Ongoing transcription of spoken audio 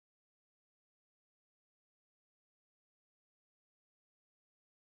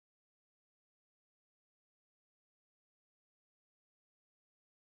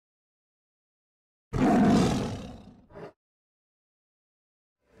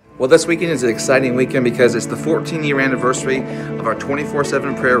Well, this weekend is an exciting weekend because it's the 14-year anniversary of our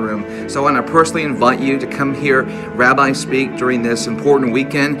 24/7 prayer room. So I want to personally invite you to come hear Rabbi speak during this important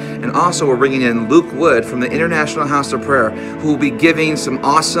weekend. And also we're bringing in Luke Wood from the International House of Prayer, who will be giving some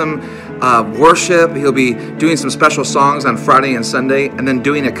awesome worship. He'll be doing some special songs on Friday and Sunday, and then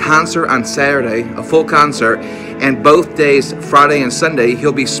doing a concert on Saturday, a full concert. And both days, Friday and Sunday,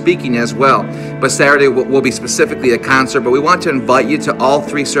 he'll be speaking as well. But Saturday will be specifically a concert. But we want to invite you to all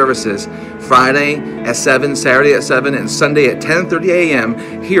three services: Friday at 7, Saturday at 7, and Sunday at 10:30 a.m.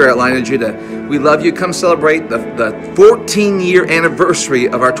 here at Lion of Judah. We love you. Come celebrate the 14-year anniversary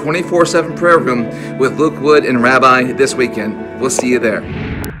of our 24/7 prayer room with Luke Wood and Rabbi this weekend. We'll see you there.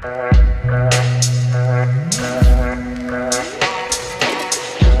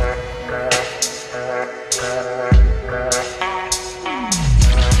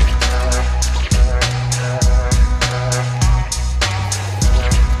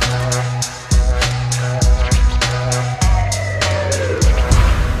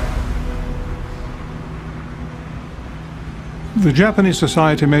 The Japanese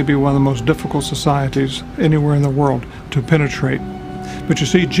society may be one of the most difficult societies anywhere in the world to penetrate. But you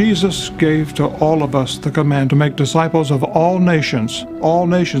see, Jesus gave to all of us the command to make disciples of all nations. All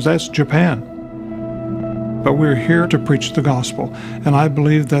nations, that's Japan. But we're here to preach the gospel, and I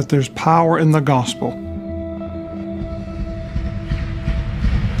believe that there's power in the gospel.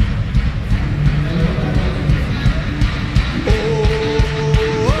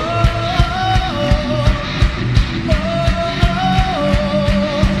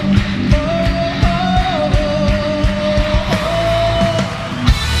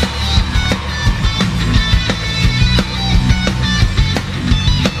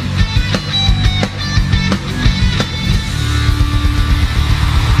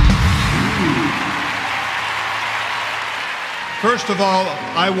 First of all,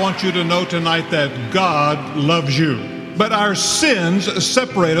 I want you to know tonight that God loves you. But our sins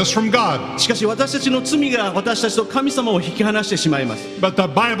separate us from God. しかし私たちの罪が私たちと神様を引き離してしまいます。 But the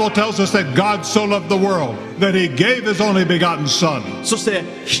Bible tells us that God so loved the world that He gave His only begotten Son. そして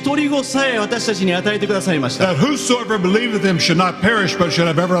一人子さえ私たちに与えてくださいました。 That whosoever believeth Him should not perish but should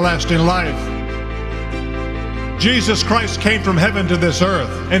have everlasting life. Jesus Christ came from heaven to this earth,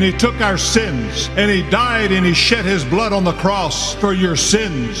 and He took our sins, and He died and He shed His blood on the cross for your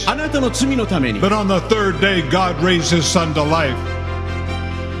sins. あなたの罪のために。 But on the third day, God raised His Son to life.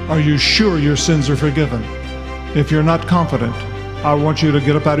 Are you sure your sins are forgiven? If you're not confident, I want you to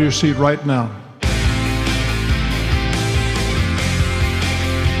get up out of your seat right now.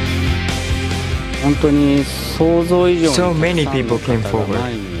 So many people came forward,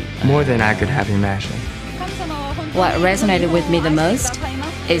 more than I could have imagined. What resonated with me the most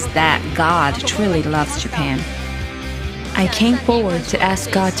is that God truly loves Japan. I came forward to ask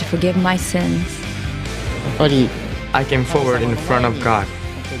God to forgive my sins. I came forward in front of God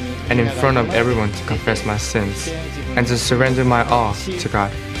and in front of everyone to confess my sins and to surrender my all to God.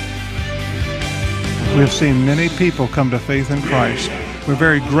 We've seen many people come to faith in Christ. We're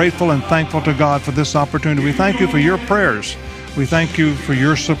very grateful and thankful to God for this opportunity. We thank you for your prayers. We thank you for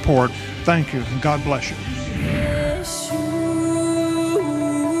your support. Thank you, and God bless you.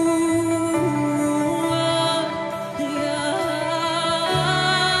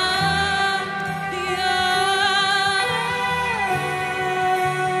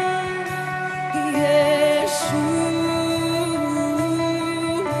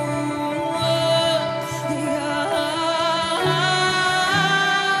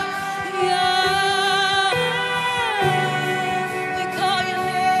 We call your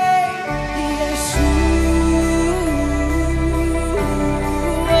name, Yeshua.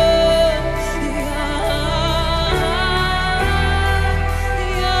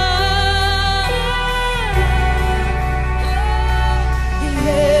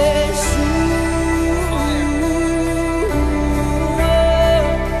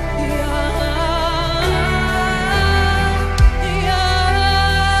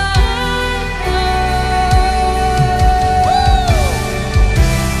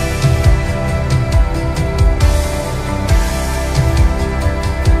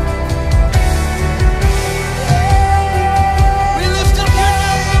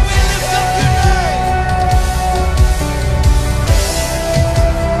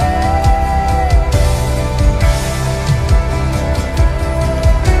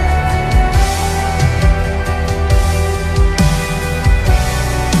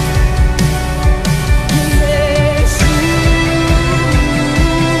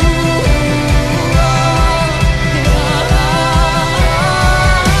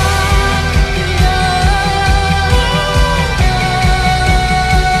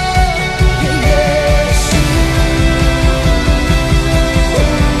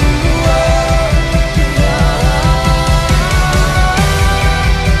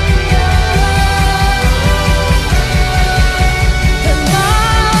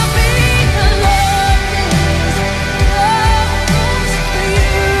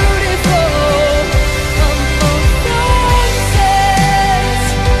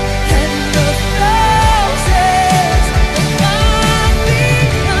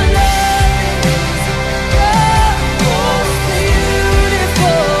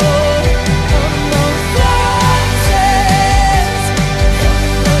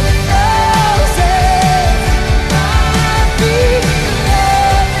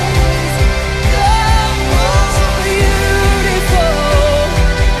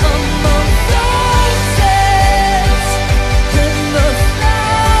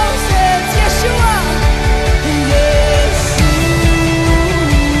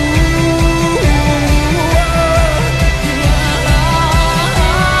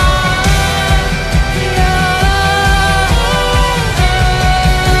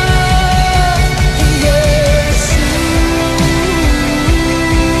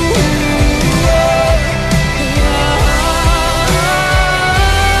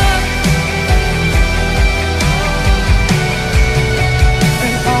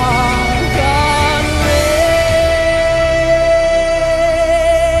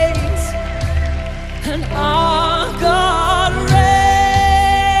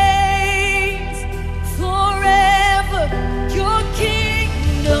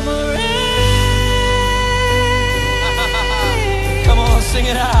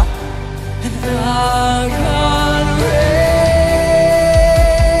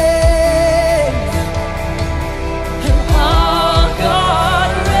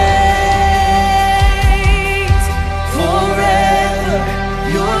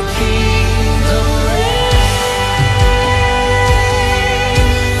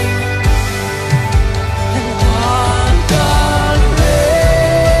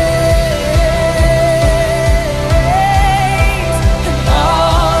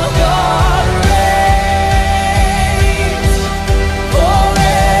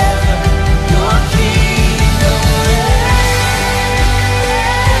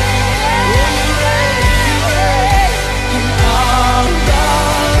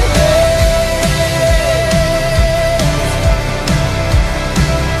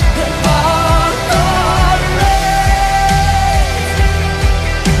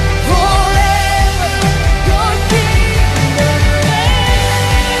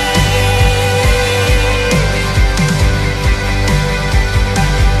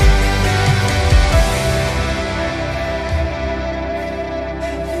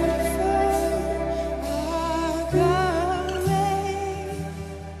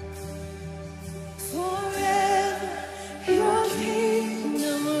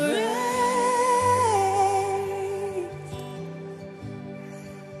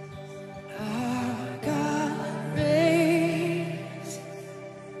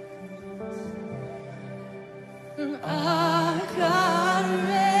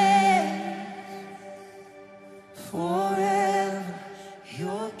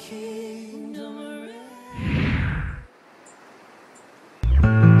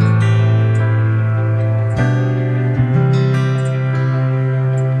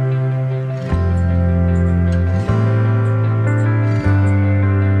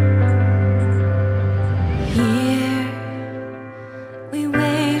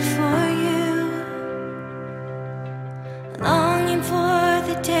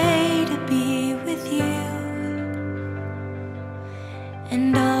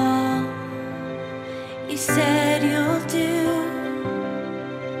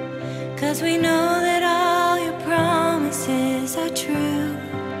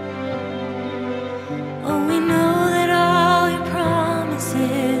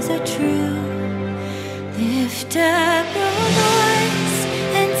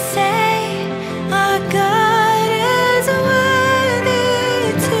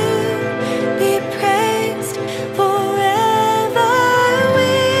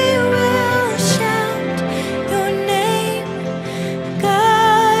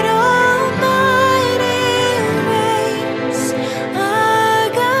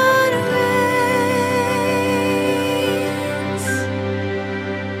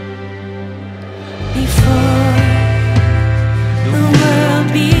 Before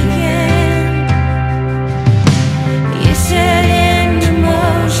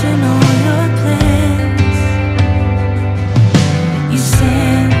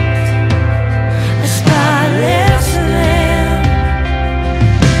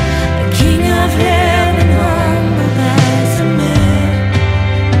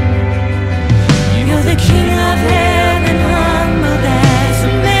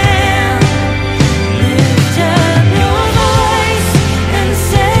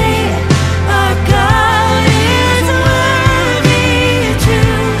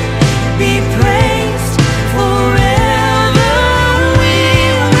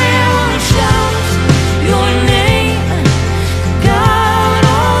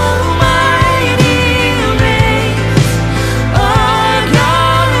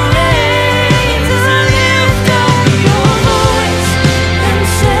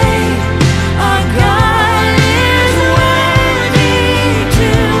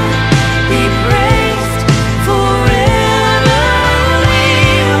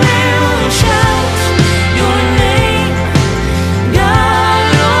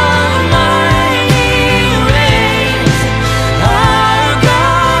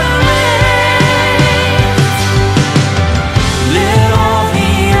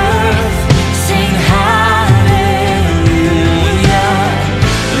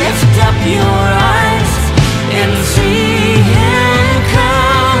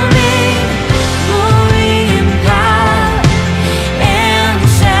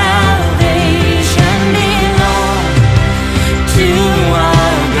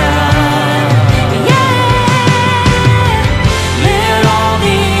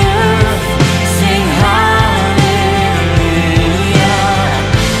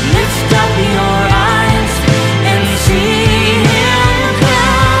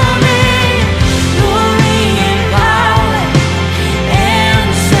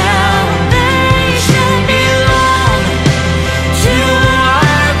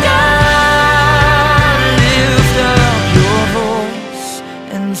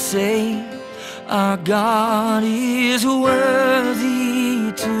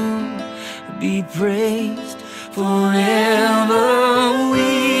praised. Forever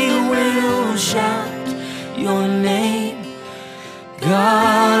we will shout your name.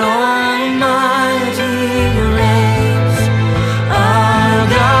 God Almighty reigns. Our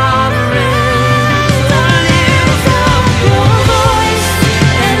God reigns. Lift up your voice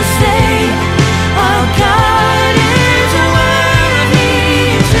and say, our God is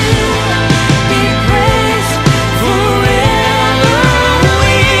worthy to be praised. Forever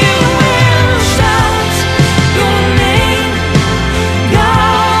we will shout your name.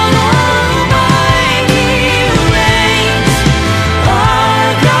 God Almighty reigns. Our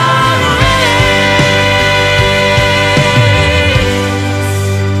God reigns.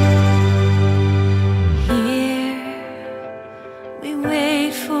 Here we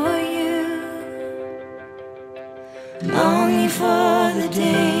wait for you, longing for the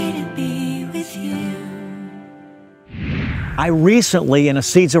day to be with you. I recently, in a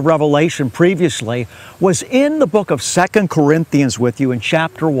Seeds of Revelation previously, was in the book of 2 Corinthians with you in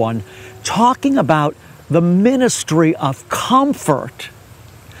chapter 1, talking about the ministry of comfort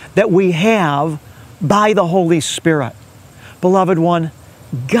that we have by the Holy Spirit. Beloved one,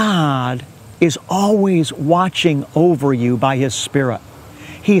 God is always watching over you by His Spirit.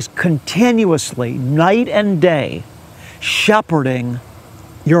 He's continuously, night and day, shepherding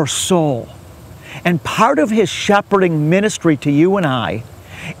your soul. And part of His shepherding ministry to you and I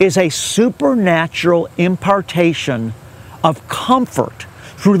is a supernatural impartation of comfort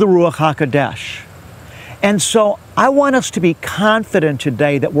through the Ruach HaKodesh. And so I want us to be confident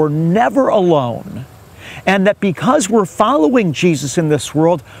today that we're never alone, and that because we're following Jesus in this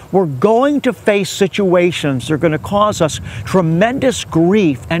world, we're going to face situations that are going to cause us tremendous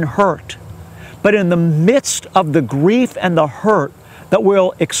grief and hurt. But in the midst of the grief and the hurt that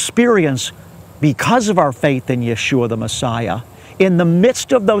we'll experience because of our faith in Yeshua the Messiah, in the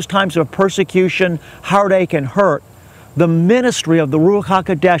midst of those times of persecution, heartache, and hurt, the ministry of the Ruach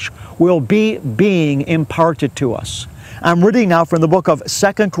HaKodesh will be being imparted to us. I'm reading now from the book of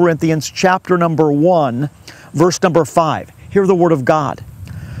 2 Corinthians chapter number 1, verse number 5. Hear the word of God.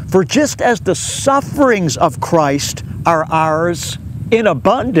 For just as the sufferings of Christ are ours in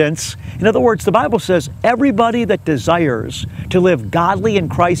abundance, in other words, the Bible says everybody that desires to live godly in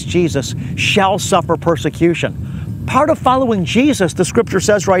Christ Jesus shall suffer persecution. Part of following Jesus, the scripture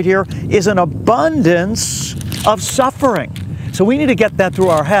says right here, is an abundance of suffering. So we need to get that through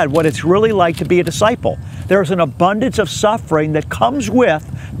our head, what it's really like to be a disciple. There's an abundance of suffering that comes with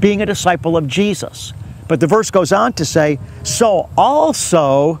being a disciple of Jesus. But the verse goes on to say, so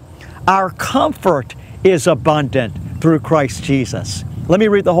also our comfort is abundant through Christ Jesus. Let me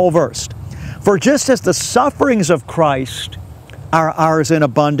read the whole verse. For just as the sufferings of Christ are ours in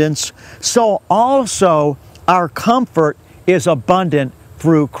abundance, so also our comfort is abundant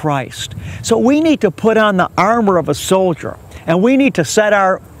through Christ. So we need to put on the armor of a soldier, and we need to set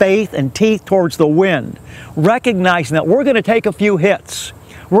our faith and teeth towards the wind, recognizing that we're going to take a few hits.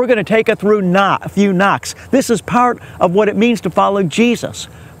 We're going to take a few knocks. This is part of what it means to follow Jesus.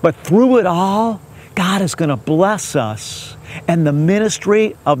 But through it all, God is going to bless us, and the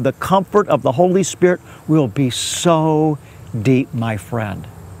ministry of the comfort of the Holy Spirit will be so deep, my friend.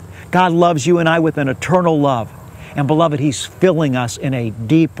 God loves you and I with an eternal love. And beloved, He's filling us in a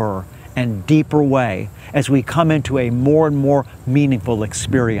deeper and deeper way as we come into a more and more meaningful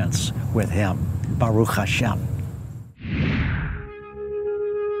experience with Him. Baruch Hashem.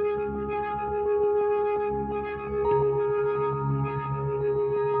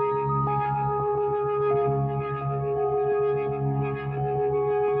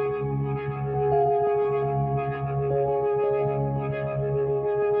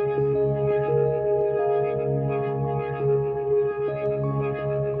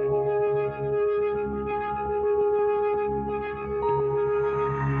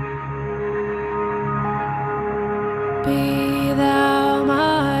 Be thou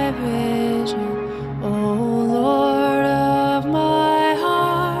my vision, O Lord of my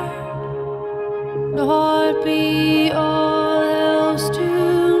heart. Lord, be all else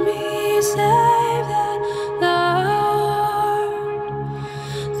to me save that thou art.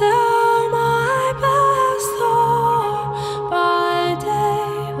 Thou my best thought by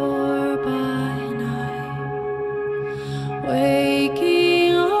day or by night.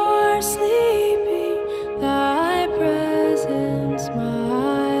 Waking or sleeping, thy presence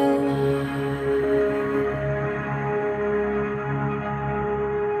my life.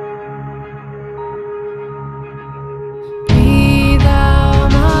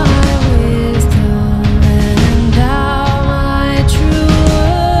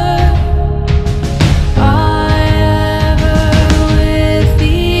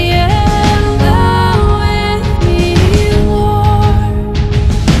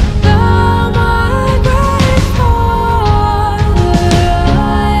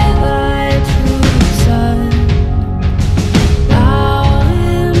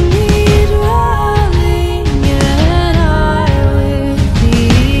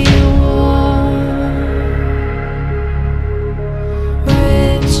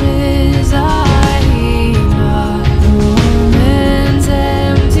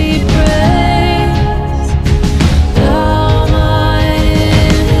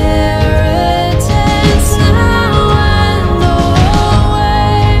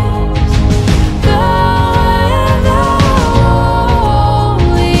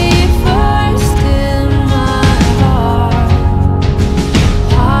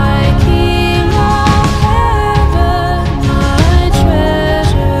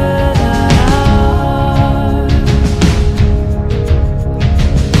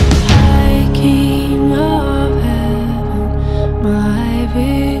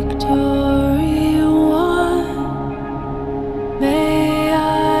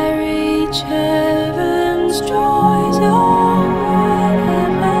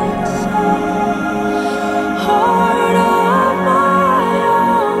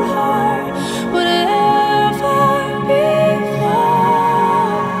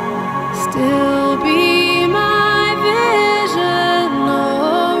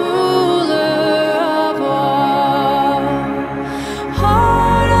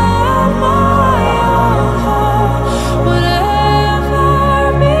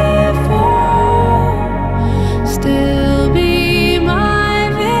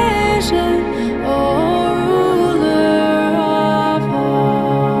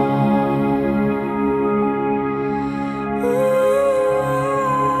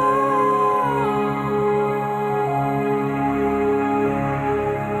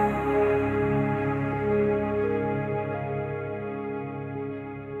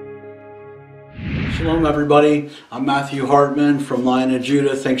 Shalom, everybody. I'm Matthew Hartman from Lion of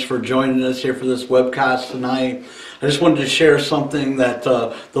Judah. Thanks for joining us here for this webcast tonight. I just wanted to share something that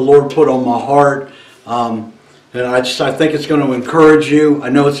the Lord put on my heart. And I think it's going to encourage you. I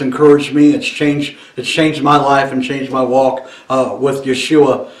know it's encouraged me. It's changed my life and changed my walk with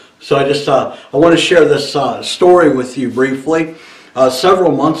Yeshua. So I want to share this story with you briefly.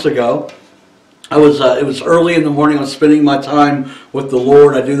 Several months ago, it was early in the morning. I was spending my time with the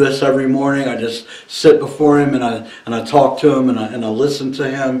Lord. I do this every morning. I just sit before Him and I talk to Him and I listen to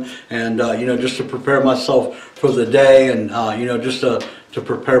Him, and just to prepare myself for the day, and just to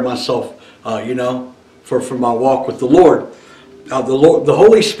prepare myself for my walk with the Lord. The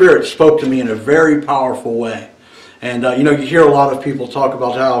Holy Spirit spoke to me in a very powerful way. And you hear a lot of people talk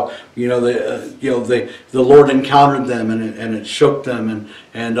about how the Lord encountered them and it shook them,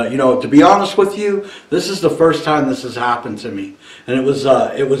 and to be honest with you, this is the first time this has happened to me, and it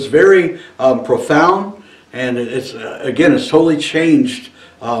was very profound, and it's totally changed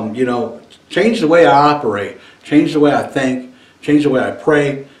changed the way I operate, changed the way I think, changed the way I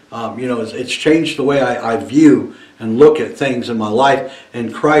pray. It's changed the way I view and look at things in my life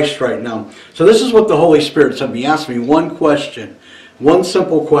in Christ right now. So this is what the Holy Spirit said. He asked me one question, one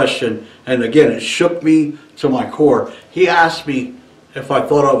simple question, and again, it shook me to my core. He asked me if I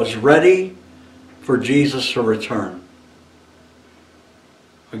thought I was ready for Jesus to return.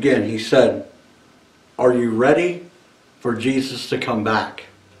 Again, He said, are you ready for Jesus to come back?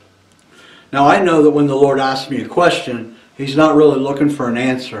 Now, I know that when the Lord asks me a question, He's not really looking for an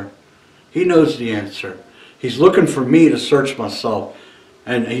answer. He knows the answer. He's looking for me to search myself.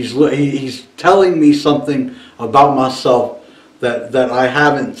 And He's telling me something about myself that I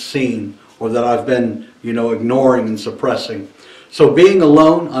haven't seen, or that I've been, ignoring and suppressing. So being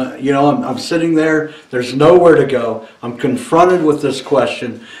alone, I'm sitting there. There's nowhere to go. I'm confronted with this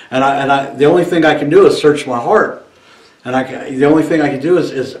question. And the only thing I can do is search my heart. And the only thing I can do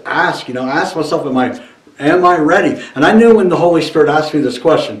is ask myself, am I ready? And I knew when the Holy Spirit asked me this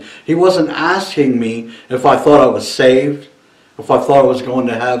question, He wasn't asking me if I thought I was saved, if I thought I was going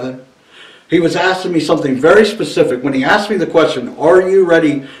to heaven. He was asking me something very specific. When He asked me the question, are you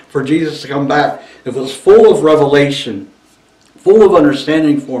ready for Jesus to come back? It was full of revelation, full of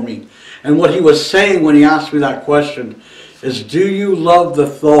understanding for me. And what He was saying when He asked me that question is, do you love the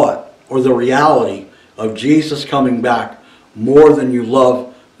thought or the reality of Jesus coming back more than you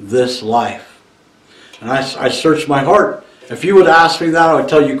love this life? And I searched my heart. If you would ask me that, I would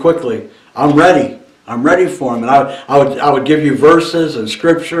tell you quickly, I'm ready. I'm ready for Him. And I would give you verses and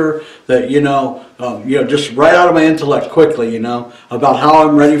scripture that, just right out of my intellect quickly, about how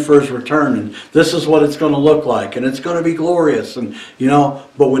I'm ready for His return. And this is what it's going to look like. And it's going to be glorious. And,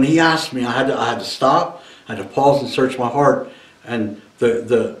 but when He asked me, I had to stop. I had to pause and search my heart. And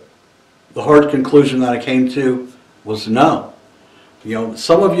the hard conclusion that I came to was no.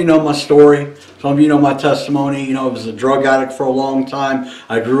 Some of you know my story. Some of you know my testimony. I was a drug addict for a long time.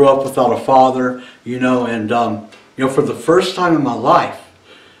 I grew up without a father, and for the first time in my life,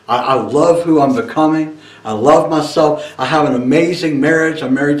 I love who I'm becoming. I love myself. I have an amazing marriage.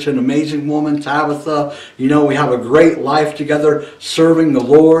 I'm married to an amazing woman, Tabitha. We have a great life together serving the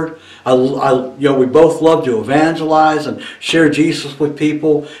Lord. We both love to evangelize and share Jesus with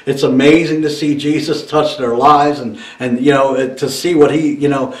people. It's amazing to see Jesus touch their lives and to see what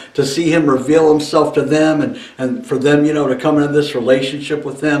to see Him reveal Himself to them and for them, to come into this relationship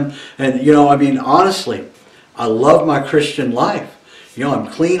with Him. And, honestly, I love my Christian life. I'm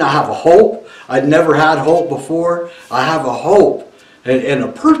clean. I have a hope. I'd never had hope before. I have a hope and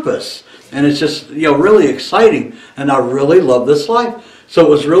a purpose. And it's just, really exciting. And I really love this life. So it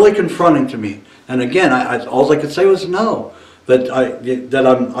was really confronting to me. And again, all I could say was no. I'm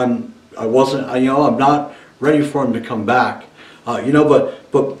not ready for Him to come back.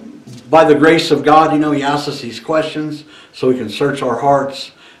 But by the grace of God, He asks us these questions so we can search our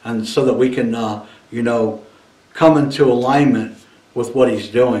hearts and so that we can, come into alignment with what He's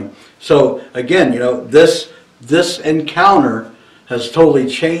doing. So again, this encounter has totally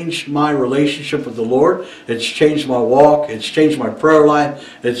changed my relationship with the Lord. It's changed my walk. It's changed my prayer life.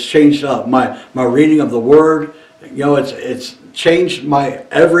 It's changed my reading of the Word. It's changed my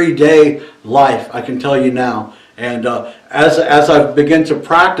everyday life, I can tell you now. And as I begin to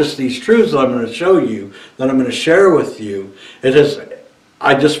practice these truths that I'm going to show you, that I'm going to share with you,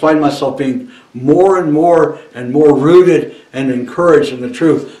 I just find myself being more and more rooted and encouraged in the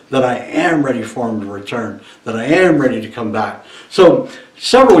truth that I am ready for Him to return, that I am ready to come back. So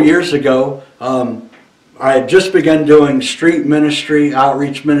several years ago, I had just begun doing street ministry,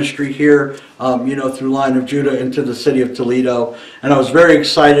 outreach ministry here, through Line of Judah into the city of Toledo. And I was very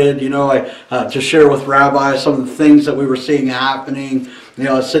excited, to share with Rabbi some of the things that we were seeing happening.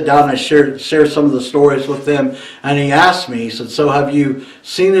 I sit down and I share some of the stories with him. And he asked me, he said, so have you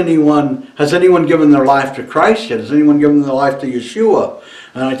seen has anyone given their life to Christ yet? Has anyone given their life to Yeshua?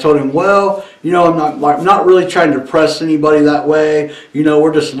 And I told him, well, I'm not really trying to press anybody that way.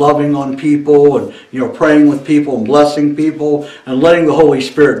 We're just loving on people and, praying with people and blessing people and letting the Holy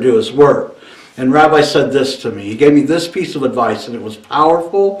Spirit do His work. And Rabbi said this to me. He gave me this piece of advice, and it was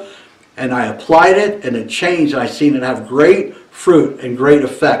powerful, and I applied it, and it changed. And I've seen it have great fruit and great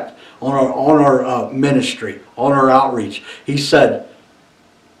effect on our ministry, on our outreach. He said,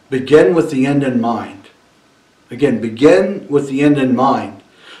 begin with the end in mind. Again, begin with the end in mind.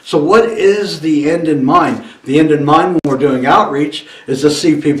 So what is the end in mind? The end in mind when we're doing outreach is to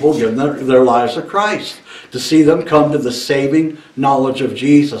see people give their lives to Christ, to see them come to the saving knowledge of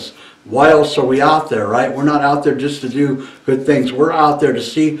Jesus. Why else are we out there, right? We're not out there just to do good things. We're out there to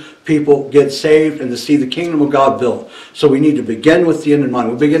see people get saved and to see the kingdom of God built. So we need to begin with the end in mind.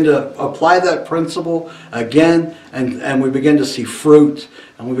 We begin to apply that principle again, and we begin to see fruit,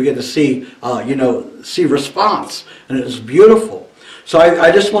 and we begin to see, see response. And it is beautiful. So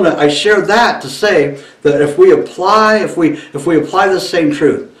I share that to say that if we apply the same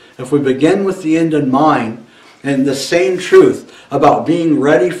truth, if we begin with the end in mind and the same truth about being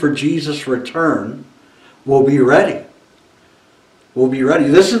ready for Jesus' return, we'll be ready. We'll be ready.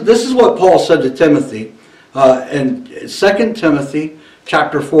 This is what Paul said to Timothy in 2 Timothy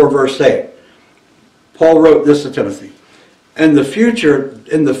chapter 4 verse 8. Paul wrote this to Timothy. In the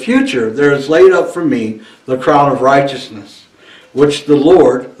future there is laid up for me the crown of righteousness, which the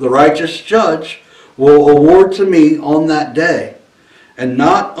Lord, the righteous judge, will award to me on that day. And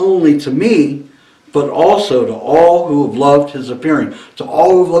not only to me, but also to all who have loved His appearing. To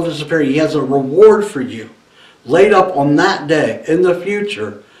all who have loved His appearing, He has a reward for you, laid up on that day, in the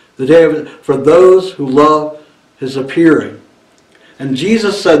future, the day for those who love His appearing. And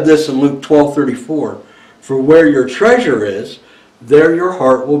Jesus said this in Luke 12:34, for where your treasure is, there your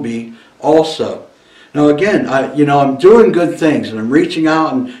heart will be also. Now again, I'm doing good things, and I'm reaching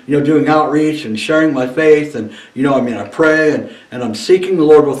out and doing outreach and sharing my faith, and I pray and I'm seeking the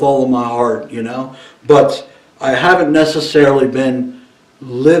Lord with all of my heart, but I haven't necessarily been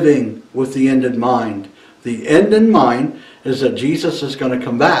living with the end in mind. The end in mind is that Jesus is going to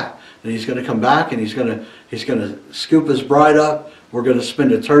come back, and He's going to come back, and He's going to scoop His bride up. We're going to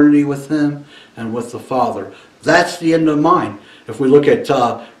spend eternity with Him and with the Father. That's the end in mind. If we look at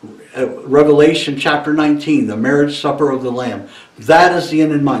Revelation chapter 19, the marriage supper of the Lamb, that is the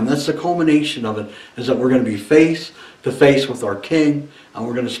end in mind. That's the culmination of it, is that we're going to be face to face with our King, and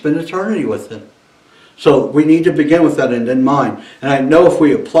we're going to spend eternity with Him. So we need to begin with that end in mind. And I know if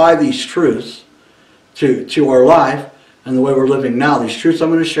we apply these truths to our life and the way we're living now, these truths I'm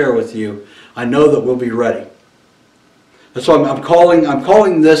going to share with you, I know that we'll be ready. And so I'm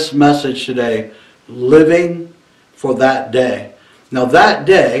calling this message today, Living for That Day. Now that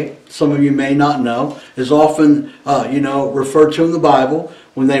day, some of you may not know, is often referred to in the Bible.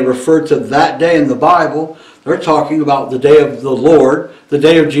 When they refer to that day in the Bible, they're talking about the day of the Lord, the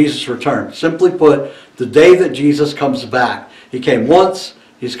day of Jesus' return. Simply put, the day that Jesus comes back. He came once,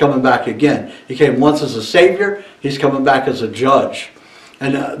 He's coming back again. He came once as a Savior, He's coming back as a judge.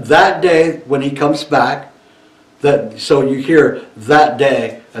 And that day when He comes back, so you hear that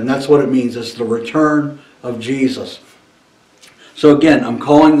day, and that's what it means. It's the return of Jesus. So again, I'm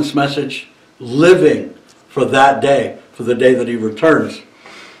calling this message Living for That Day, for the day that He returns.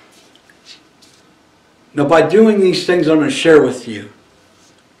 Now by doing these things I'm going to share with you,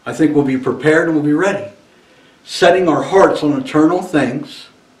 I think we'll be prepared and we'll be ready. Setting our hearts on eternal things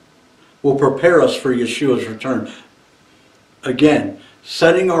will prepare us for Yeshua's return. Again,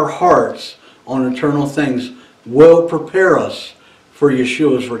 setting our hearts on eternal things will prepare us for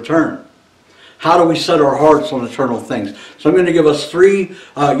Yeshua's return. How do we set our hearts on eternal things? So I'm going to give us three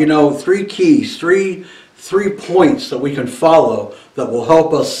keys, three points that we can follow that will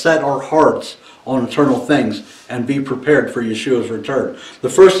help us set our hearts on eternal things and be prepared for Yeshua's return. The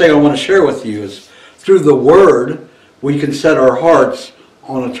first thing I want to share with you is through the Word, we can set our hearts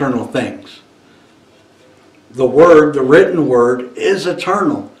on eternal things. The Word, the written Word, is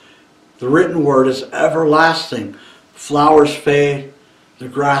eternal. The written Word is everlasting. Flowers fade, the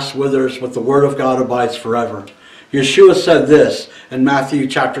grass withers, but the Word of God abides forever. Yeshua said this in Matthew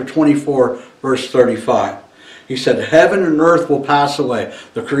chapter 24, verse 35. He said, heaven and earth will pass away.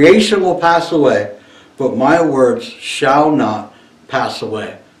 The creation will pass away, but my words shall not pass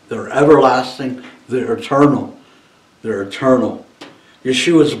away. They're everlasting. They're eternal. They're eternal.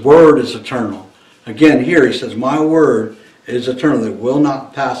 Yeshua's word is eternal. Again, here he says, my word is eternal. It will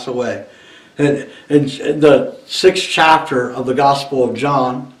not pass away. And in the 6th chapter of the Gospel of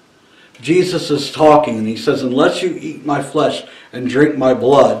John, Jesus is talking and he says, unless you eat my flesh and drink my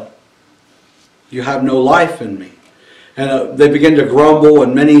blood, you have no life in me. And they began to grumble,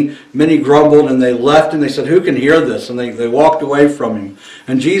 and many grumbled, and they left, and they said, who can hear this? And they walked away from him.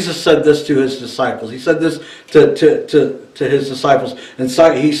 And Jesus said this to his disciples. He said this to his disciples. And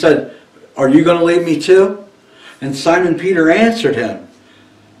he said, are you going to leave me too? And Simon Peter answered him,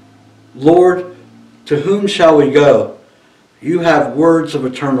 Lord, to whom shall we go? You have words of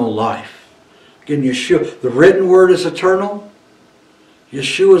eternal life. Again, Yeshua, the written word is eternal.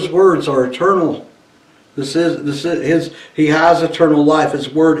 Yeshua's words are eternal. He has eternal life. His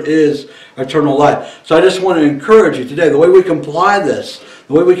word is eternal life. So I just want to encourage you today, the way we can apply this,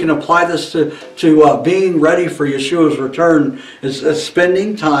 to being ready for Yeshua's return is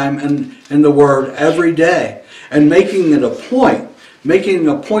spending time in the Word every day and making it a point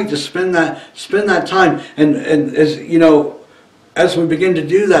to spend that time. And as you know, as we begin to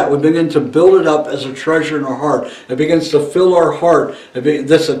do that, we begin to build it up as a treasure in our heart. It begins to fill our heart.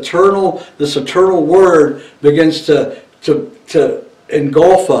 This eternal word begins to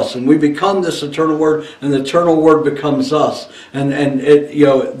engulf us, and we become this eternal word, and the eternal word becomes us. And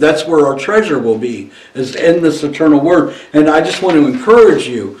it, that's where our treasure will be, is in this eternal word. And I just want to encourage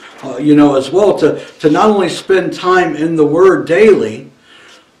you, as well, to not only spend time in the word daily,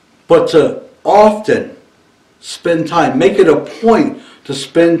 but to often spend time. Make it a point to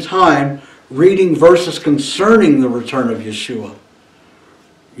spend time reading verses concerning the return of Yeshua.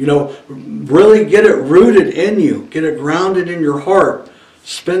 Really get it rooted in you. Get it grounded in your heart.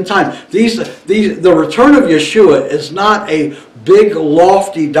 Spend time. The return of Yeshua is not a big,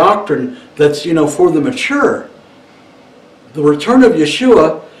 lofty doctrine that's, for the mature. The return of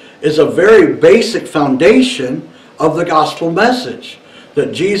Yeshua is a very basic foundation of the gospel message.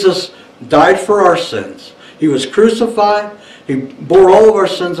 That Jesus died for our sins. He was crucified. He bore all of our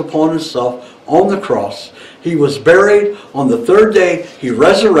sins upon himself on the cross. He was buried. On the third day, he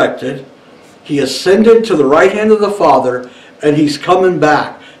resurrected. He ascended to the right hand of the Father, and he's coming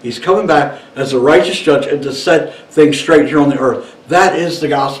back. He's coming back as a righteous judge and to set things straight here on the earth. That is the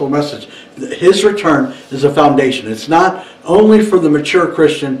gospel message. His return is a foundation. It's not only for the mature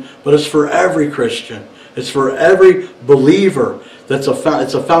Christian, but it's for every Christian. It's for every believer. It's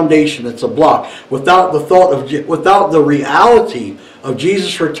a foundation. It's a block. Without the reality of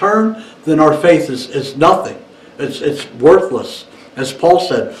Jesus' return, then our faith is nothing. It's worthless. As Paul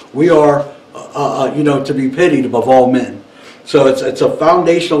said, we are to be pitied above all men. So it's a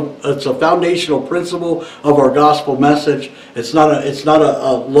foundational principle of our gospel message. It's not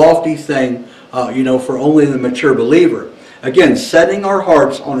a lofty thing for only the mature believer. Again, setting our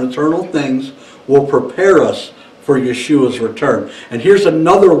hearts on eternal things will prepare us for Yeshua's return. And here's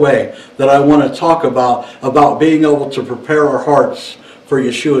another way that I want to talk about being able to prepare our hearts for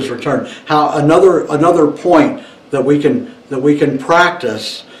Yeshua's return. How another point that we can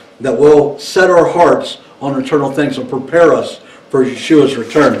practice that will set our hearts on eternal things and prepare us for Yeshua's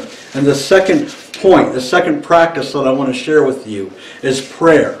return. And the second point, the second practice that I want to share with you is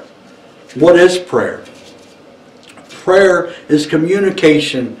prayer. What is prayer? Prayer is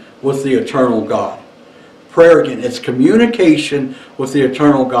communication with the eternal God. Prayer, again, it's communication with the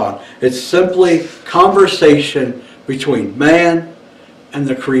eternal God. It's simply conversation between man and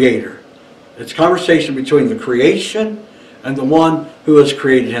the Creator. It's conversation between the creation and the one who has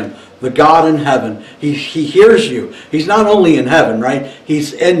created him. The God in heaven. He hears you. He's not only in heaven, right?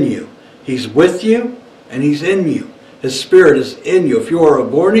 He's in you. He's with you and he's in you. His Spirit is in you. If you are a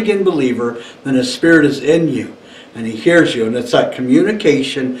born-again believer, then His Spirit is in you. And He hears you. And it's that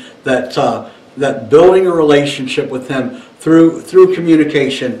communication, that building a relationship with Him through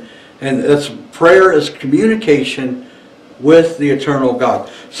communication. And that's prayer is communication with the eternal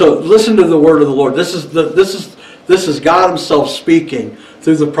God. So listen to the word of the Lord. This is God Himself speaking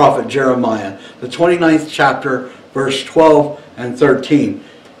through the prophet Jeremiah. The 29th chapter, verse 12 and 13.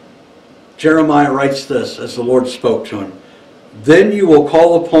 Jeremiah writes this as the Lord spoke to him. Then you will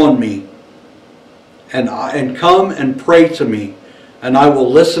call upon me and come and pray to me, and I will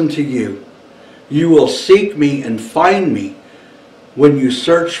listen to you. You will seek me and find me when you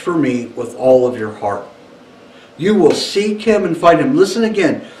search for me with all of your heart. You will seek Him and find Him. Listen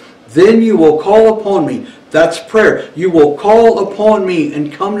again. Then you will call upon me. That's prayer. You will call upon me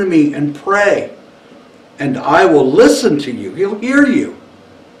and come to me and pray, and I will listen to you. He'll hear you.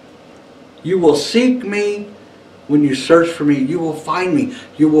 You will seek me when you search for me, you will find me.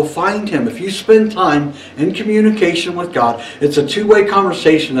 You will find him. If you spend time in communication with God, it's a two-way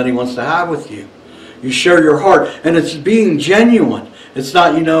conversation that he wants to have with you. You share your heart, and it's being genuine. It's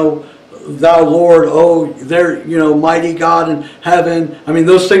not, thou Lord, oh, there, mighty God in heaven. I mean,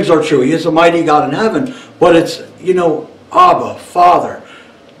 those things are true. He is a mighty God in heaven. But it's, Abba, Father,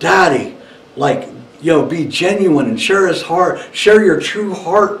 Daddy. Like, be genuine and share his heart. Share your true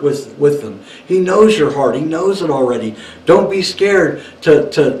heart with him. He knows your heart. He knows it already. Don't be scared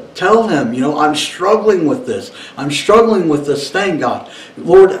to tell him, I'm struggling with this. I'm struggling with this thing, God.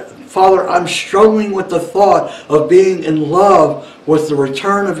 Lord, Father, I'm struggling with the thought of being in love with the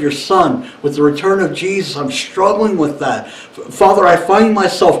return of your Son, with the return of Jesus. I'm struggling with that. Father, I find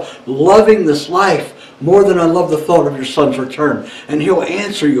myself loving this life more than I love the thought of your Son's return. And he'll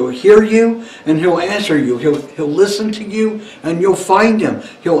answer you. He'll hear you, and he'll answer you. He'll listen to you, and you'll find him.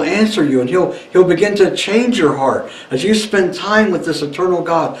 He'll answer you, and he'll begin to change your heart. As you spend time with this eternal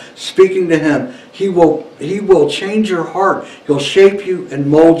God, speaking to him, he will change your heart. He'll shape you and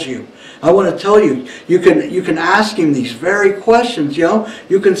mold you. I want to tell you, you can ask him these very questions.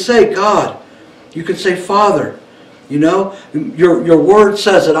 You can say, God, you can say, Father, your word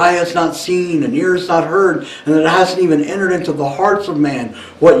says that eye has not seen and ear has not heard, and that it hasn't even entered into the hearts of man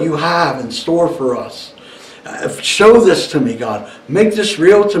what you have in store for us. Show this to me, God. Make this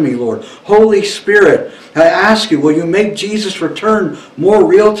real to me, Lord. Holy Spirit, I ask you, will you make Jesus' return more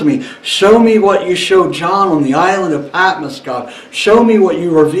real to me? Show me what you showed John on the island of Patmos, God. Show me what you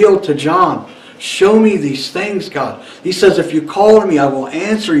revealed to John. Show me these things, God. He says, if you call to me, I will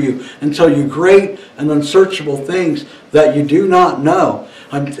answer you and tell you great and unsearchable things that you do not know.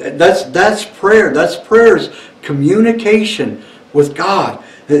 That's prayer. That's prayer's communication with God.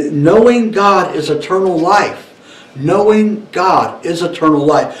 Knowing God is eternal life. Knowing God is eternal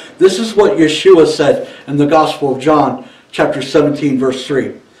life. This is what Yeshua said in the Gospel of John, chapter 17, verse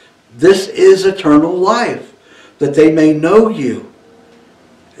 3. This is eternal life, that they may know you,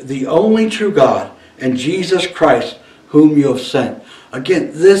 the only true God, and Jesus Christ, whom you have sent.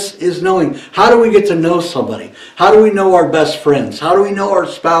 Again, this is knowing. How do we get to know somebody? How do we know our best friends? How do we know our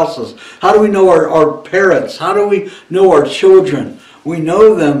spouses? How do we know our parents? How do we know our children? We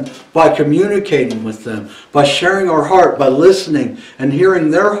know them by communicating with them, by sharing our heart, by listening and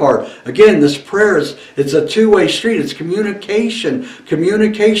hearing their heart. Again, this prayer it's a two-way street. It's communication.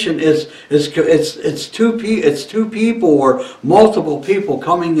 Communication it's two people or multiple people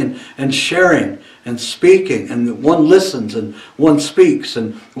coming in and sharing and speaking, and one listens and one speaks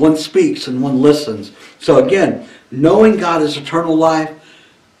and one speaks and one listens. So again, knowing God is eternal life,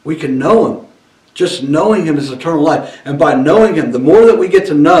 we can know him. Just knowing him is eternal life. And by knowing him, the more that we get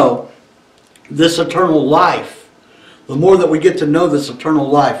to know this eternal life, the more that we get to know this eternal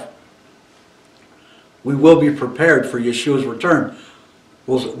life, we will be prepared for Yeshua's return.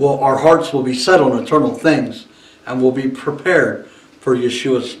 Our hearts will be set on eternal things, and we'll be prepared for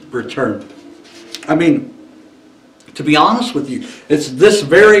Yeshua's return. I mean, to be honest with you, it's this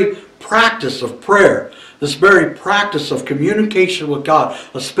very practice of prayer, this very practice of communication with God,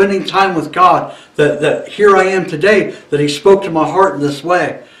 of spending time with God, that here I am today, that he spoke to my heart in this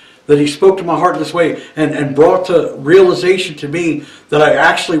way. That he spoke to my heart in this way and brought to realization to me that I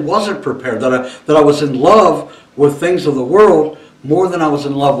actually wasn't prepared, that I was in love with things of the world more than I was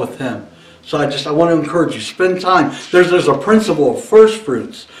in love with him. So I want to encourage you, spend time. There's a principle of first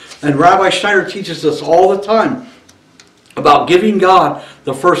fruits. And Rabbi Schneider teaches us all the time about giving God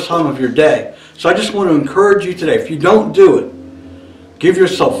the first time of your day. So I just want to encourage you today, if you don't do it, give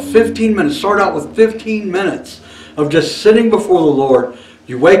yourself 15 minutes. Start out with 15 minutes of just sitting before the Lord.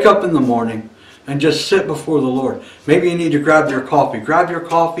 You wake up in the morning and just sit before the Lord. Maybe you need to grab your coffee. Grab your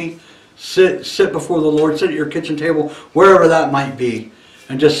coffee, sit before the Lord, sit at your kitchen table, wherever that might be,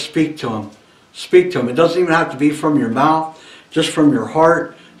 and just speak to him. Speak to him. It doesn't even have to be from your mouth, just from your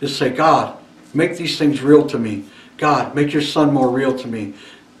heart. Just say, God, make these things real to me. God, make your Son more real to me.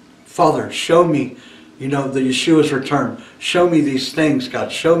 Father, show me, the Yeshua's return. Show me these things,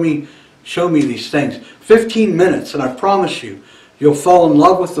 God. Show me these things. 15 minutes, and I promise you, you'll fall in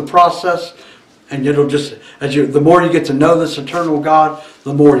love with the process, and it'll just, the more you get to know this eternal God,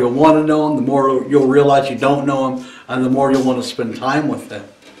 the more you'll want to know him, the more you'll realize you don't know him, and the more you'll want to spend time with him.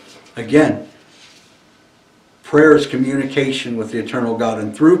 Again, prayer is communication with the eternal God,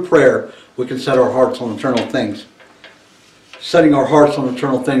 and through prayer, we can set our hearts on eternal things. Setting our hearts on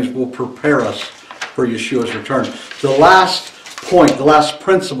eternal things will prepare us for Yeshua's return. The last point, the last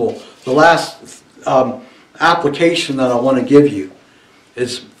principle, the last application that I want to give you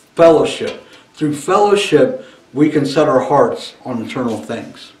is fellowship. Through fellowship, we can set our hearts on eternal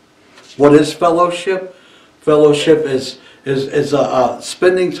things. What is fellowship? Fellowship is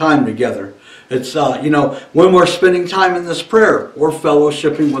spending time together. It's, when we're spending time in this prayer, we're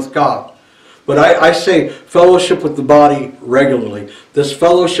fellowshipping with God. But I say fellowship with the body regularly. This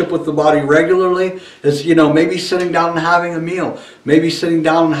fellowship with the body regularly is, maybe sitting down and having a meal. Maybe sitting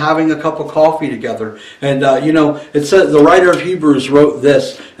down and having a cup of coffee together. And, it says, the writer of Hebrews wrote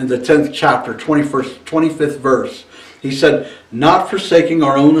this in the 10th chapter, 25th verse. He said, not forsaking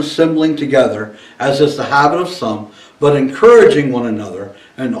our own assembling together, as is the habit of some, but encouraging one another,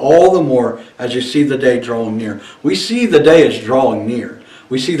 and all the more as you see the day drawing near. We see the day is drawing near.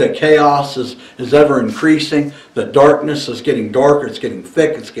 We see that chaos is ever increasing, that darkness is getting darker, it's getting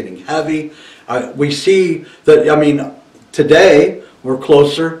thick, it's getting heavy. We see that, today we're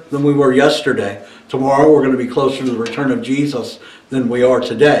closer than we were yesterday. Tomorrow we're going to be closer to the return of Jesus than we are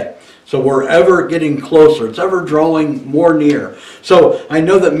today. So we're ever getting closer. It's ever drawing more near. So I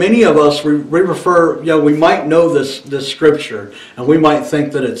know that many of us, we refer, we might know this scripture, and we might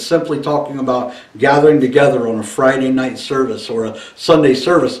think that it's simply talking about gathering together on a Friday night service or a Sunday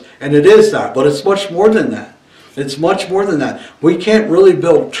service. And it is that, but it's much more than that. It's much more than that. We can't really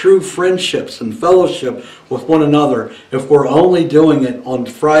build true friendships and fellowship with one another if we're only doing it on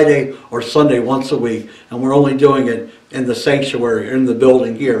Friday or Sunday once a week, and we're only doing it in the sanctuary, in the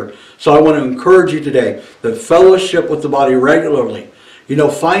building here. So I want to encourage you today that fellowship with the body regularly.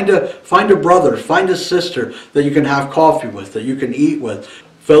 Find a brother, find a sister that you can have coffee with, that you can eat with.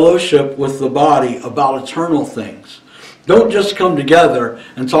 Fellowship with the body about eternal things. Don't just come together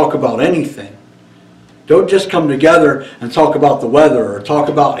and talk about anything. Don't just come together and talk about the weather, or talk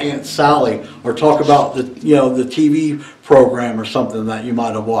about Aunt Sally, or talk about the TV program or something that you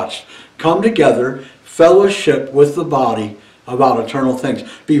might have watched. Come together, fellowship with the body about eternal things.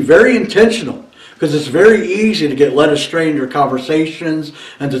 Be very intentional, because it's very easy to get led astray in your conversations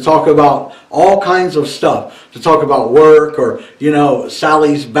and to talk about all kinds of stuff. To talk about work, or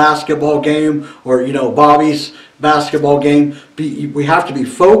Sally's basketball game, or Bobby's basketball game. We have to be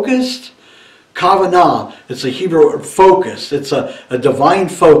focused. Kavanah, it's a Hebrew word, focus. It's a divine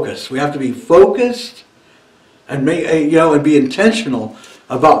focus. We have to be focused and be intentional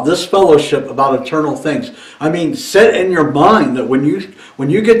about this fellowship about eternal things. Set in your mind that when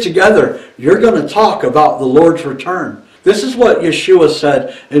you get together, you're going to talk about the Lord's return. This is what Yeshua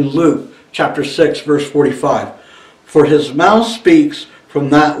said in Luke chapter 6, verse 45. For his mouth speaks from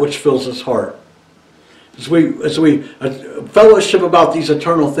that which fills his heart. As we fellowship about these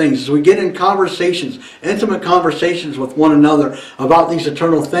eternal things, as we get in conversations, intimate conversations with one another about these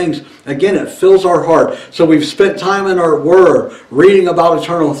eternal things, again, it fills our heart. So we've spent time in our Word reading about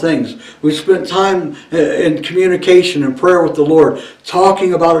eternal things. We've spent time in communication and prayer with the Lord,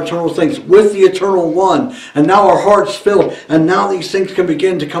 talking about eternal things with the Eternal One. And now our heart's filled, and now these things can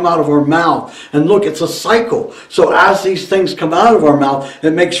begin to come out of our mouth. And look, it's a cycle. So as these things come out of our mouth,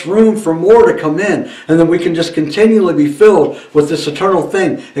 it makes room for more to come in. And then we can just continually be filled with this eternal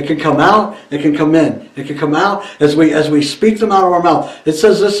thing. It can come out, it can come in. It can come out as we speak them out of our mouth. It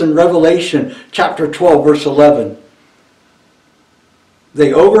says this in Revelation chapter 12, verse 11.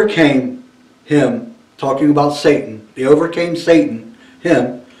 They overcame him, talking about Satan. They overcame Satan,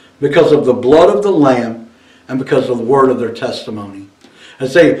 him, because of the blood of the Lamb and because of the word of their testimony.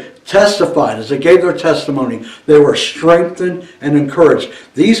 As they testified, as they gave their testimony, they were strengthened and encouraged.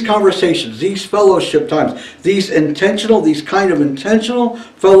 These conversations, these fellowship times, these kind of intentional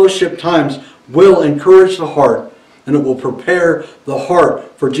fellowship times will encourage the heart, and it will prepare the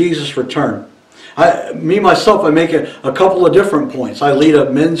heart for Jesus' return. Myself, I make a couple of different points. I lead a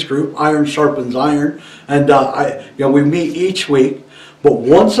men's group, Iron Sharpens Iron, and we meet each week. But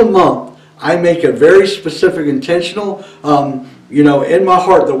once a month, I make a very specific, intentional, in my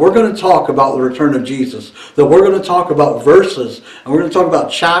heart that we're going to talk about the return of Jesus, that we're going to talk about verses, and we're going to talk about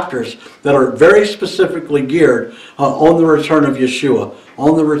chapters that are very specifically geared on the return of Yeshua,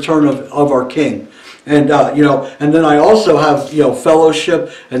 on the return of our King. And and then I also have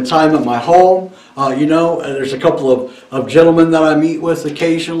fellowship and time at my home. There's a couple of gentlemen that I meet with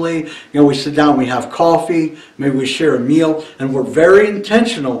occasionally. We sit down, we have coffee, maybe we share a meal, and we're very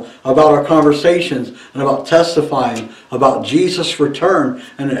intentional about our conversations and about testifying about Jesus' return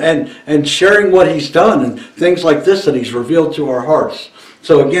and sharing what He's done and things like this that He's revealed to our hearts.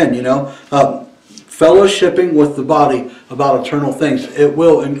 So again, fellowshipping with the body about eternal things, it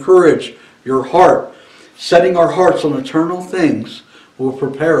will encourage your heart. Setting our hearts on eternal things will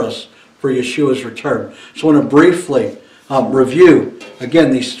prepare us for Yeshua's return. So I want to briefly review, again,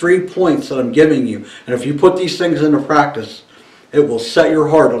 these 3 points that I'm giving you. And if you put these things into practice, it will set your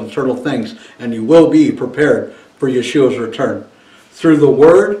heart on eternal things, and you will be prepared for Yeshua's return. Through the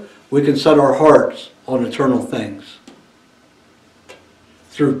Word, we can set our hearts on eternal things.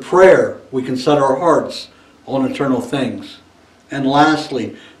 Through prayer, we can set our hearts on eternal things. And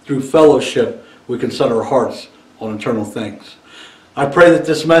lastly, through fellowship, we can set our hearts on eternal things. I pray that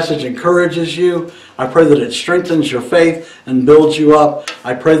this message encourages you. I pray that it strengthens your faith and builds you up.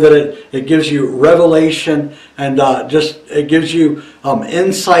 I pray that it gives you revelation and it gives you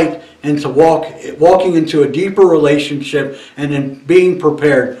insight into walking into a deeper relationship and in being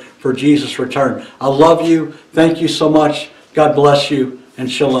prepared for Jesus' return. I love you. Thank you so much. God bless you. And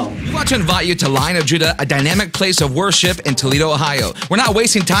shalom. We want to invite you to Lion of Judah, a dynamic place of worship in Toledo, Ohio. We're not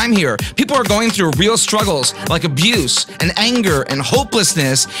wasting time here. People are going through real struggles like abuse and anger and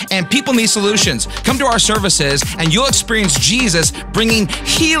hopelessness, and people need solutions. Come to our services and you'll experience Jesus bringing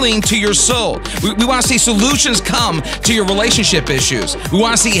healing to your soul. We want to see solutions come to your relationship issues. We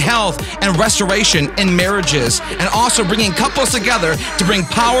want to see health and restoration in marriages, and also bringing couples together to bring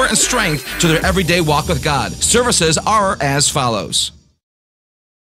power and strength to their everyday walk with God. Services are as follows.